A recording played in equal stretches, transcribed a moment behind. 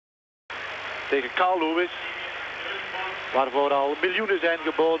tegen Carl Lewis. Waarvoor al miljoenen zijn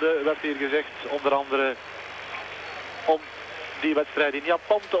geboden, werd hier gezegd. Onder andere om die wedstrijd in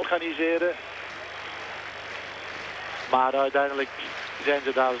Japan te organiseren. Maar uiteindelijk zijn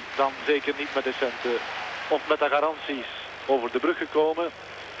ze daar dan zeker niet met de centen of met de garanties over de brug gekomen.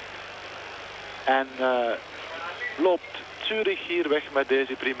 En loopt Zurich hier weg met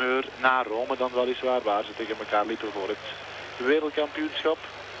deze primeur naar Rome dan weliswaar, waar ze tegen elkaar liepen voor het wereldkampioenschap.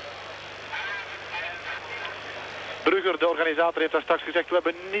 Brugger, de organisator, heeft daar straks gezegd, we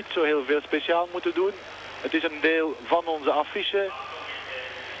hebben niet zo heel veel speciaal moeten doen. Het is een deel van onze affiche.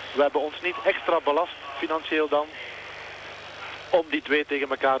 We hebben ons niet extra belast, financieel dan, om die twee tegen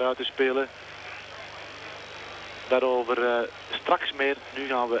elkaar uit te spelen. Daarover straks meer. Nu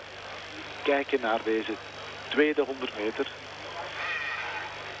gaan we kijken naar deze tweede 100 meter.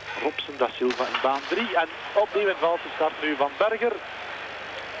 Robson da Silva in baan 3 en opnieuw een valse start nu van Berger.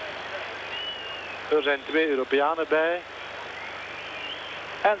 Er zijn 2 Europeanen bij.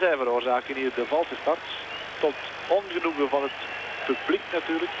 En zij veroorzaken hier de valse start. Tot ongenoegen van het publiek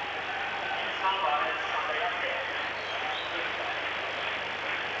natuurlijk.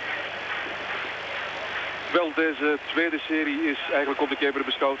 Wel, deze tweede serie is eigenlijk op de keper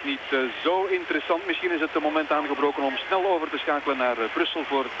beschouwd niet zo interessant. Misschien is het moment aangebroken om snel over te schakelen naar Brussel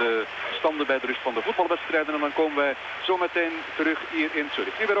voor de standen bij de rust van de voetbalwedstrijden. En dan komen wij zo meteen terug hier in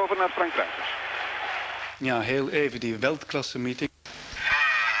Zurich. Nu weer over naar Frank Kruijfers. Ja, heel even die Weltklasse meeting.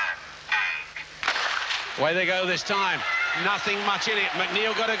 Away they go this time. Nothing much in it.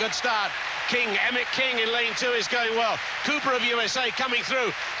 McNeill got a good start. Emmett King in lane 2 is going well. Cooper of USA coming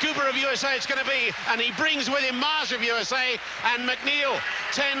through. Cooper of USA it's going to be. And he brings with him Marsh of USA and McNeill.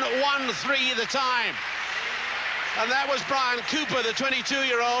 10-1-3 the time. And that was Brian Cooper, the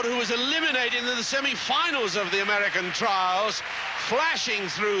 22-year-old, who was eliminated in the semi-finals of the American trials, flashing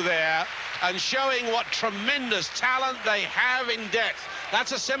through there and showing what tremendous talent they have in depth.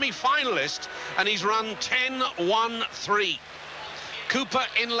 That's a semi-finalist, and he's run 10-1-3. Cooper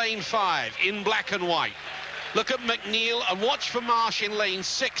in lane 5, in black and white. Look at McNeill, and watch for Marsh in lane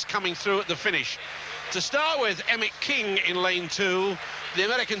 6 coming through at the finish. To start with, Emmett King in lane 2. The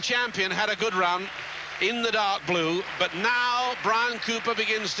American champion had a good run in the dark blue, but now Brian Cooper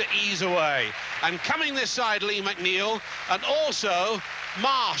begins to ease away. And coming this side, Lee McNeill, and also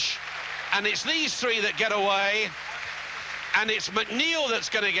Marsh. And it's these 3 that get away. And it's McNeill that's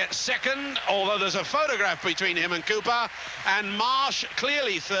going to get second, although there's a photograph between him and Cooper. And Marsh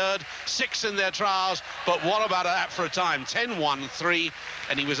clearly third, 6 in their trials. But what about that for a time? 10-1-3,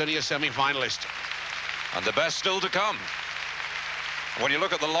 and he was only a semi-finalist. And the best still to come. When you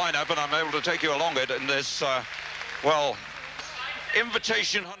look at the lineup, and I'm able to take you along it in this, well,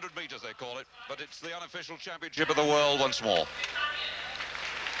 invitation 100 meters they call it, but it's the unofficial championship of the world once more.